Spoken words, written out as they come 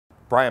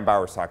Brian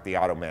Bowersock, the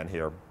Auto Man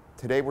here.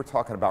 Today we're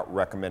talking about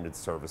recommended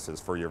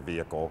services for your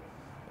vehicle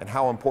and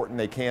how important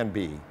they can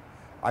be.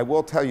 I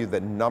will tell you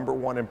the number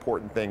one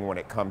important thing when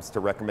it comes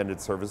to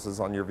recommended services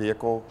on your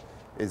vehicle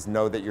is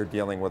know that you're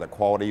dealing with a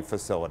quality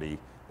facility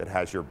that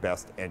has your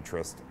best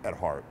interest at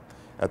heart.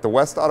 At the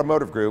West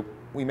Automotive Group,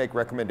 we make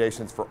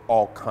recommendations for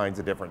all kinds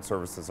of different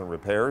services and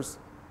repairs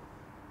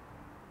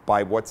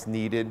by what's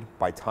needed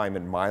by time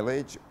and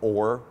mileage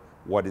or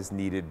what is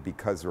needed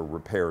because their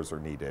repairs are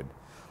needed.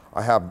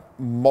 I have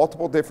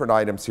multiple different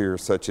items here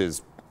such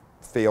as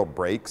failed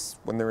brakes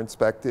when they're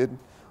inspected,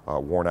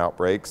 worn out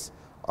brakes,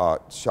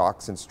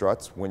 shocks and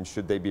struts, when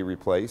should they be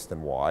replaced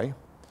and why,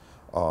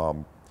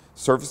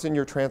 servicing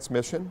your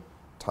transmission,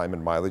 time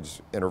and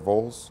mileage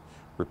intervals,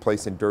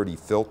 replacing dirty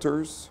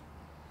filters,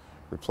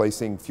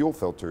 replacing fuel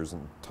filters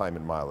and time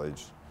and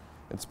mileage,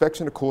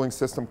 inspection of cooling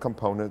system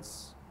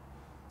components,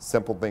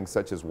 simple things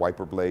such as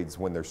wiper blades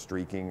when they're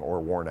streaking or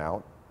worn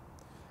out,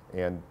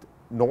 and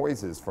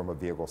noises from a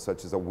vehicle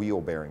such as a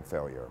wheel bearing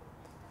failure.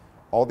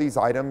 All these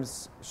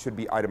items should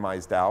be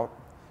itemized out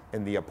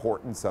in the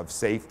importance of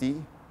safety,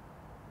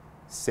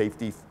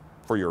 safety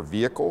for your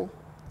vehicle,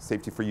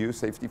 safety for you,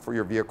 safety for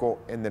your vehicle,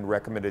 and then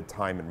recommended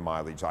time and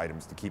mileage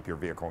items to keep your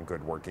vehicle in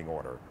good working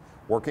order.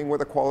 Working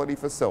with a quality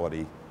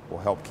facility will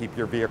help keep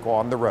your vehicle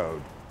on the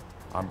road.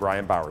 I'm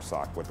Brian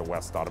Bowersock with the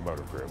West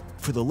Automotive Group.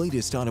 For the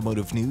latest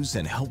automotive news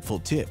and helpful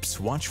tips,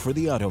 watch for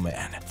The Auto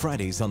Man,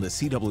 Fridays on the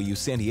CW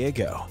San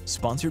Diego,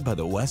 sponsored by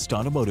the West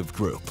Automotive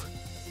Group.